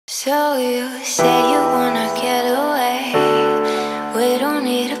So you say you wanna get away. We don't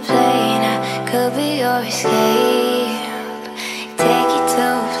need a plane, I could be your escape. Take you to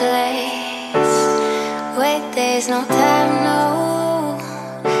a place. Wait, there's no time, no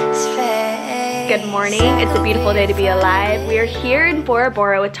space. Good morning, it's a beautiful day to be alive. We are here in Bora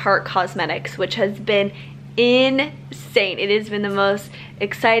Bora with Tarte Cosmetics, which has been insane. It has been the most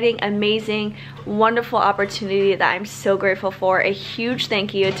exciting, amazing, wonderful opportunity that I'm so grateful for. A huge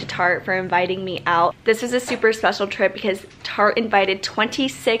thank you to Tarte for inviting me out. This was a super special trip because Tarte invited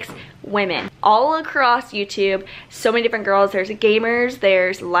 26 women all across YouTube. So many different girls. There's gamers,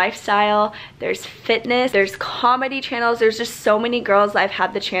 there's lifestyle, there's fitness, there's comedy channels. There's just so many girls I've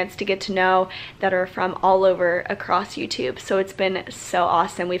had the chance to get to know that are from all over across YouTube. So it's been so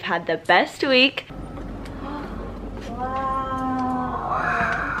awesome. We've had the best week. Wow.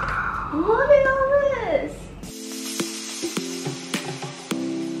 Look at all this.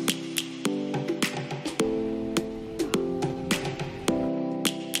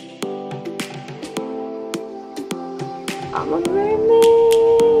 I'm a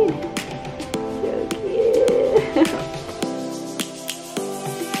mermaid. So cute.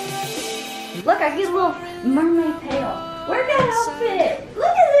 Look, I get a little mermaid tail. Workout outfit. Look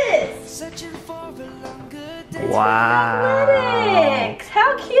at this. Wow. Athletics.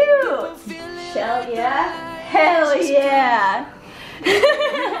 How cute. Hell yeah. Hell yeah.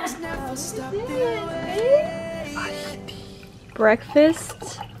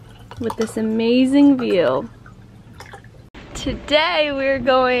 Breakfast with this amazing view. Today we're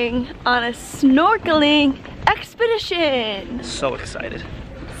going on a snorkeling expedition. So excited.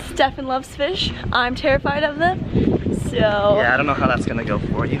 Stefan loves fish. I'm terrified of them. So yeah, I don't know how that's gonna go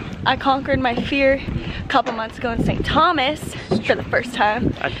for you. I conquered my fear a couple months ago in St. Thomas for the first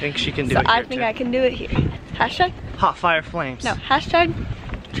time. I think she can do So it here I think too. I can do it here. Hashtag? Hot fire flames. No, hashtag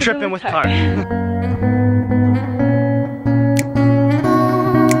Tripping with Tarte.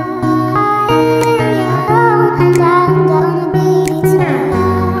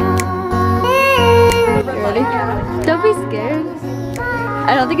 Don't be scared.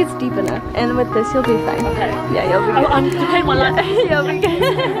 I don't think it's deep enough. And with this, you'll be fine. Okay. Yeah, you'll be good. I'm to pay one last. You'll be good.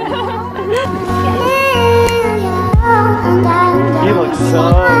 You look so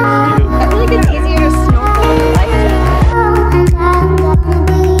cute. I feel like it's easier to snorkel with a life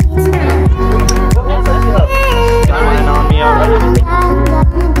Going on me already.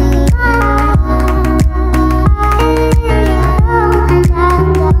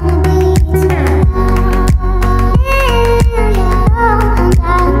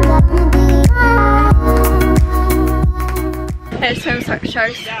 I swim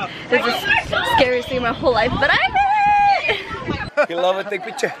sharks. It's the scariest thing in my whole life, but I did it! You love it, take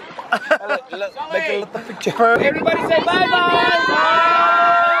picture. Make a little picture. Everybody say bye-bye!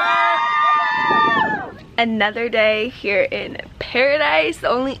 Another day here in paradise. The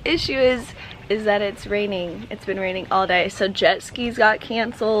only issue is that it's raining. It's been raining all day, so jet skis got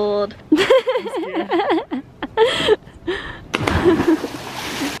canceled.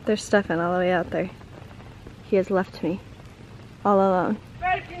 There's Stefan all the way out there. He has left me all alone.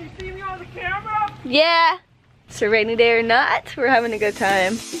 Hey, can you see me on the camera? Yeah. So rainy day or not, we're having a good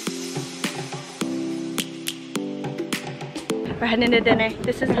time. We're heading to dinner.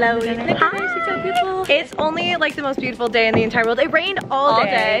 This is Loie. Look at her, she's so beautiful. It's only like the most beautiful day in the entire world. It rained all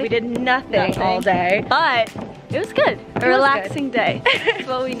day. We did nothing all day. But it was good. A relaxing day. That's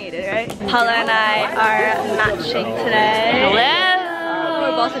what we needed, right? Paula and I are matching today. Hello.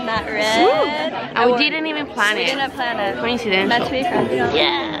 We're both in that red. We didn't even plan it. We didn't plan it. Coincidence. Meant to be friends.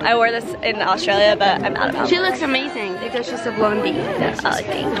 Yeah. I wore this in Australia, but I'm out of She looks amazing because she's a blondie. Oh,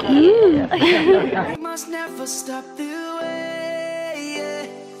 thank you. Must never stop the way.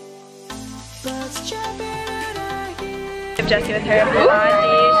 Birds chirping and I hear. Jessie with her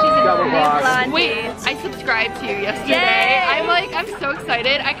blondie. She's a new blondie. Wait, I subscribed to you yesterday. Yay! I'm so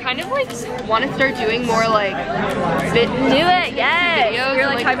excited. I kind of like want to start doing more like fit. Do it, yes. Videos We were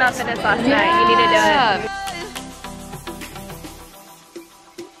and, like talking about fitness last night. You need to do it.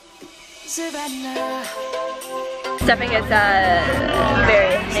 Savannah. Stefan gets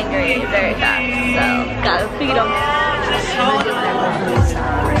very hangry very fast, so gotta feed him.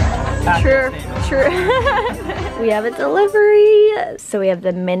 True. We have a delivery. So we have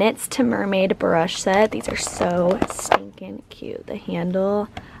the Minutes to Mermaid brush set. These are so stinking cute. The handle,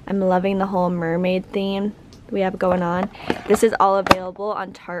 I'm loving the whole mermaid theme we have going on. This is all available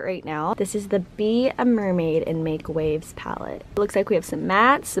on Tarte right now. This is the Be a Mermaid and Make Waves palette. It looks like we have some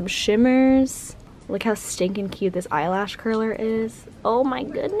mattes, some shimmers. Look how stinking cute this eyelash curler is. Oh my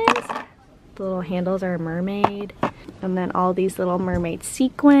goodness. The little handles are a mermaid. And then all these little mermaid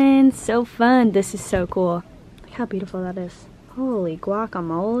sequins. So fun. This is so cool. Look how beautiful that is. Holy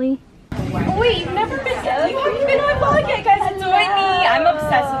guacamole. Wait, you've never been. You haven't been on vlog yet, guys. It's Whitney. I'm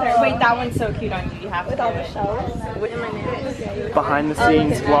obsessed with her. Wait, that one's so cute on you. You have with all the shells. Behind the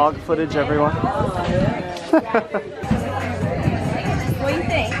scenes vlog footage, everyone. What do you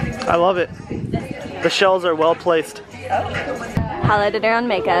think? I love it. The shells are well placed. Hala did her own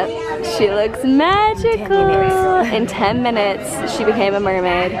makeup. She looks magical. In 10 minutes, she became a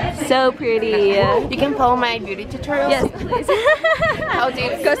mermaid. So pretty. You can follow my beauty tutorials. Yes, please. I'll do.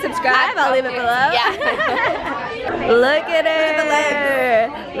 Go subscribe. I'll leave it below. Yeah. Look at her.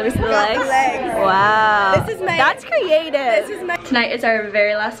 Let me see the legs. Wow. This is my. That's creative. This is my. Tonight is our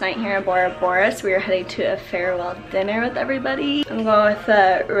very last night here in Bora Bora, so we are heading to a farewell dinner with everybody. I'm going with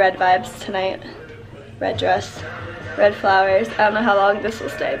red vibes tonight. Red dress. Red flowers. I don't know how long this will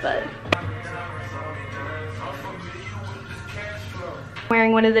stay, but I'm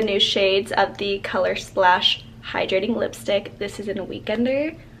wearing one of the new shades of the Color Splash Hydrating Lipstick. This is in a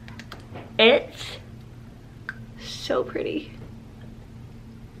Weekender. It's so pretty.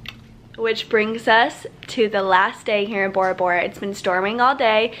 Which brings us to the last day here in Bora Bora. It's been storming all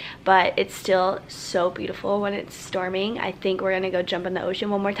day, but it's still so beautiful when it's storming. I think we're gonna go jump in the ocean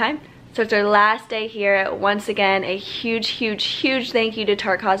one more time. So it's our last day here. Once again, a huge, huge, huge thank you to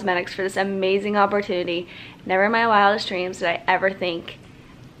Tarte Cosmetics for this amazing opportunity. Never in my wildest dreams did I ever think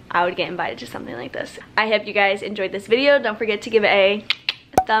I would get invited to something like this. I hope you guys enjoyed this video. Don't forget to give it a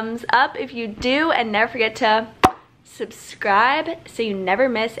thumbs up if you do, and never forget to subscribe so you never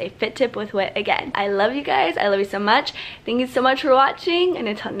miss a fit tip with Whit again. I love you guys. I love you so much. Thank you so much for watching, and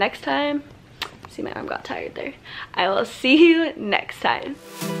until next time, see, my arm got tired there. I will see you next time.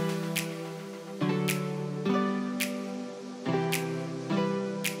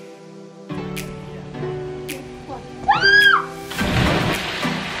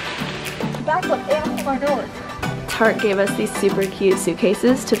 Tarte gave us these super cute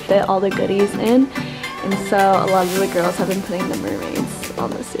suitcases to fit all the goodies in, and so a lot of the girls have been putting the mermaids on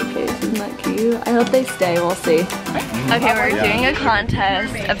the suitcase. Isn't that cute? I hope they stay. We'll see. Okay, we're doing a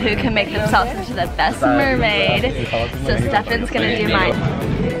contest of who can make themselves into the best mermaid. So Stefan's gonna do mine.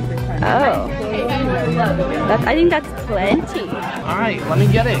 Oh, I think that's plenty. All right, let me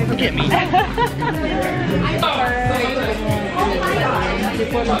get it. Get me.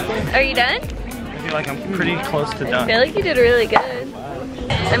 Are you done? I feel like I'm pretty close to I done. feel like you did really good.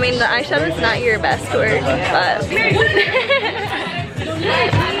 I mean, the eyeshadow's not your best work, but